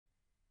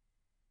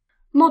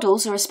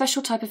Models are a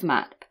special type of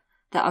map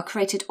that are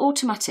created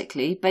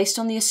automatically based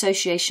on the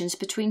associations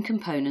between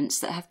components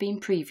that have been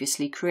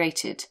previously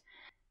created.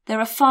 There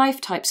are 5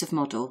 types of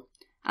model,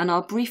 and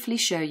I'll briefly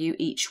show you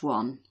each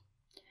one.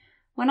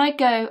 When I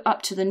go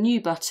up to the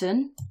New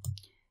button,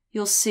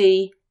 you'll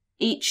see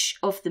each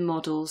of the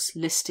models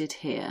listed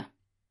here.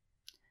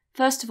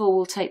 First of all,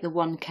 we'll take the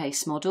one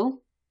case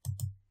model,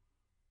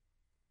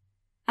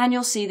 and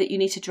you'll see that you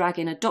need to drag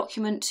in a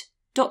document,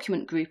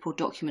 document group or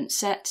document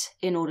set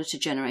in order to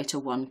generate a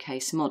one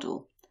case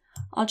model.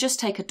 I'll just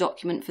take a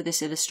document for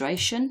this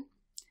illustration,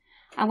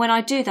 and when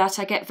I do that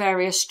I get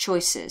various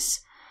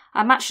choices.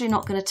 I'm actually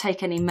not going to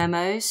take any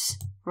memos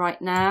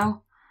right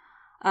now,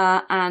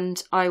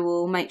 and I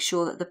will make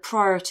sure that the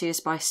priority is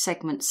by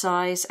segment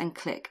size and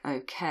click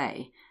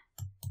OK.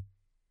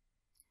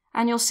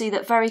 And you'll see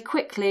that very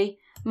quickly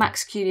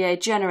MAXQDA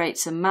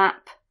generates a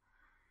map,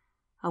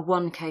 a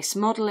one case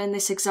model in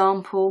this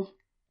example,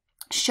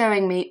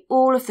 showing me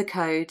all of the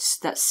codes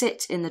that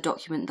sit in the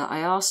document that I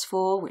asked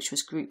for, which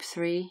was group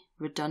 3,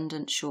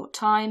 redundant short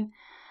time,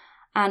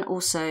 and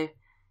also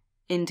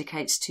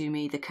indicates to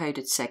me the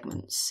coded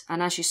segments.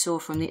 And as you saw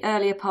from the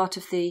earlier part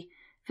of the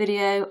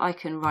video, I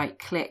can right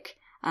click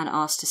and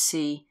ask to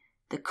see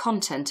the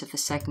content of the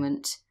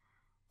segment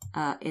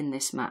in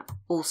this map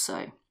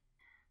also.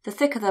 The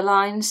thicker the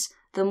lines,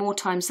 the more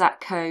times that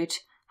code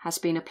has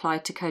been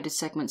applied to coded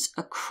segments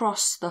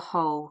across the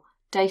whole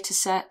data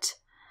set.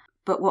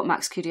 But what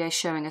MAXQDA is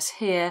showing us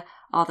here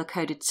are the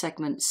coded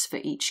segments for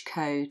each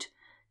code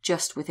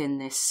just within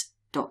this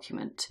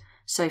document.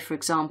 So for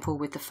example,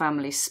 with the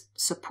family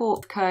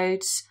support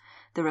codes,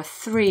 there are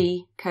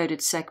 3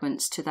 coded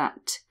segments to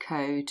that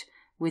code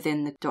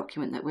within the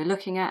document that we're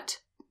looking at,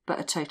 but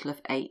a total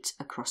of 8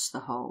 across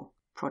the whole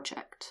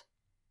project.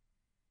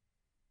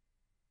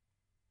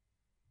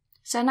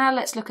 So now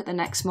let's look at the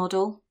next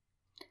model,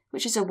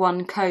 which is a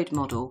one code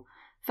model.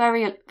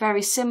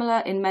 Very similar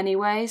in many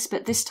ways,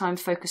 but this time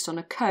focused on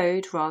a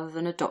code rather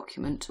than a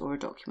document or a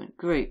document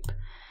group.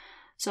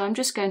 So I'm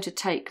just going to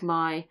take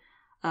my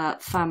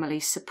family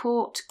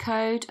support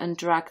code and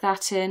drag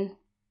that in.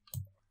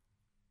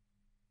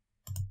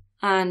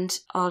 And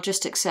I'll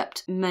just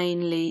accept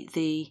mainly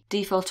the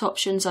default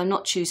options. I'm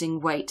not choosing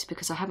weight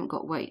because I haven't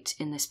got weight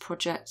in this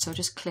project. So I'll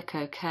just click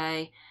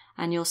OK,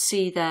 and you'll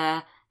see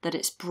there that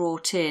it's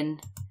brought in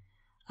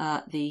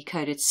the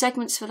coded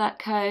segments for that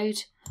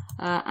code.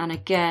 And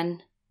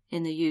again,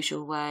 in the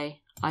usual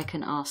way, I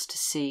can ask to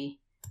see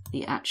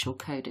the actual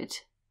coded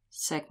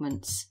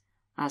segments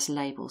as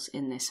labels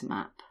in this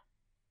map.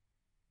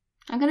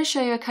 I'm going to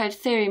show you a code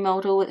theory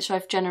model which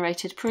I've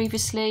generated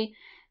previously,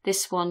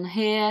 this one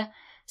here.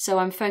 So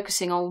I'm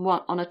focusing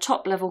on a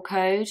top level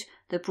code,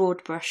 the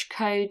broad brush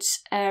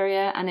codes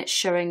area, and it's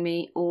showing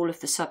me all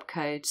of the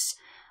subcodes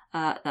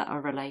that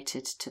are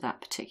related to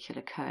that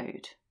particular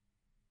code.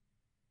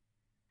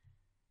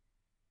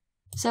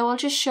 So I'll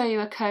just show you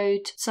a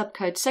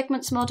subcode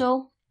segments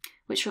model,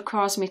 which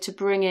requires me to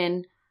bring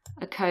in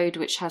a code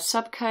which has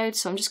subcodes.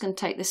 So I'm just going to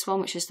take this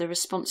one, which is the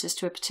responses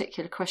to a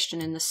particular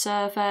question in the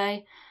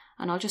survey,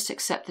 and I'll just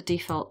accept the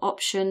default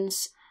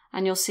options.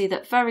 And you'll see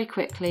that very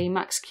quickly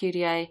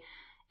MAXQDA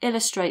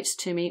illustrates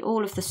to me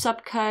all of the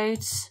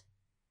subcodes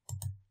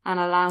and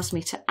allows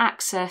me to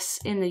access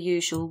in the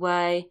usual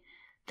way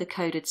the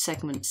coded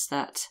segments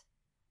that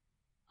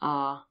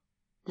are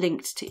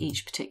linked to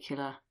each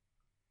particular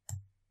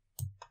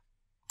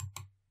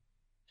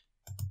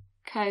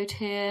code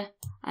here,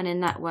 and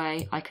in that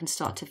way I can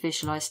start to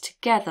visualize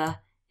together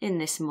in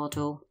this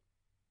model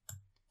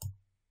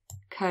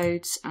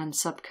codes and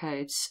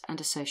subcodes and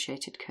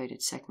associated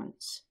coded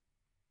segments.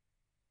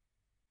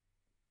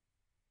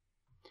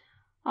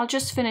 I'll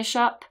just finish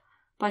up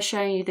by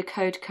showing you the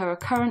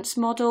Cooccurrence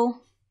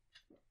model,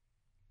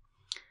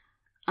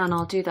 and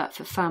I'll do that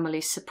for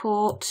family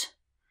support.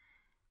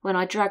 When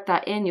I drag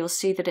that in, you'll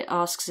see that it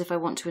asks if I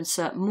want to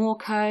insert more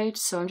code,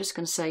 so I'm just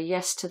going to say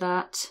yes to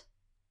that.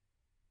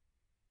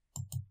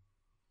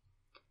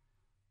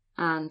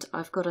 And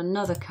I've got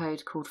another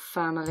code called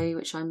family,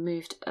 which I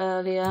moved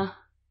earlier.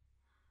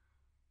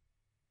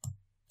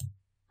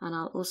 And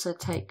I'll also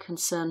take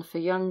concern for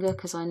younger,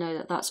 because I know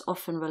that that's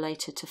often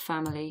related to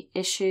family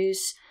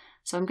issues.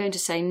 So I'm going to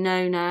say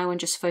no now and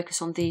just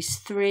focus on these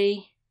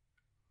 3.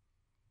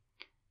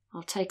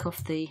 I'll take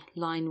off the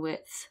line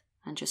width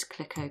and just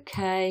click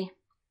OK.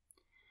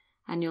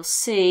 And you'll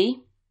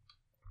see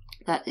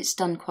that it's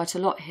done quite a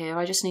lot here.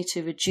 I just need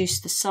to reduce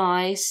the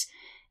size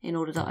in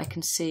order that I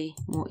can see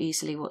more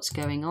easily what's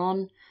going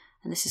on.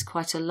 And this is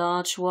quite a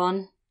large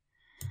one.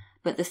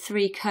 But the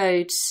 3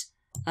 codes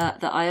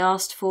that I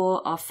asked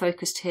for are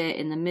focused here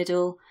in the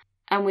middle,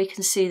 and we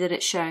can see that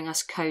it's showing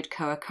us code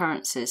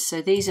co-occurrences.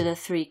 So these are the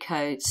 3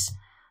 codes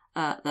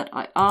that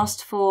I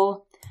asked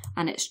for,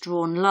 and it's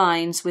drawn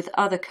lines with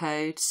other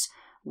codes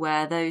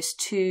where those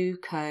 2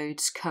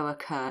 codes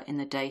co-occur in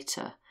the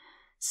data.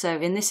 So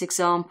in this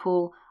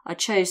example, I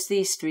chose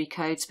these 3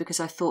 codes because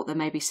I thought there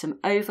may be some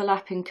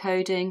overlap in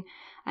coding,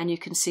 and you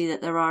can see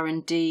that there are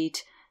indeed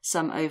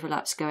some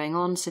overlaps going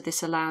on, so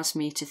this allows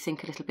me to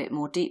think a little bit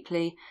more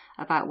deeply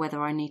about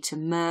whether I need to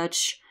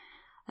merge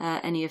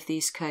any of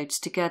these codes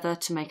together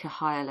to make a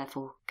higher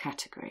level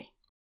category.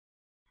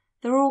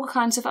 There are all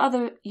kinds of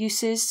other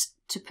uses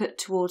to put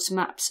towards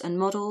maps and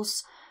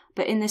models,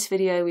 but in this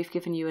video we've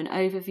given you an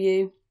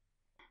overview.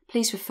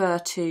 Please refer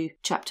to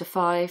Chapter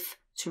 5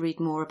 to read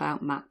more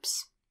about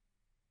maps.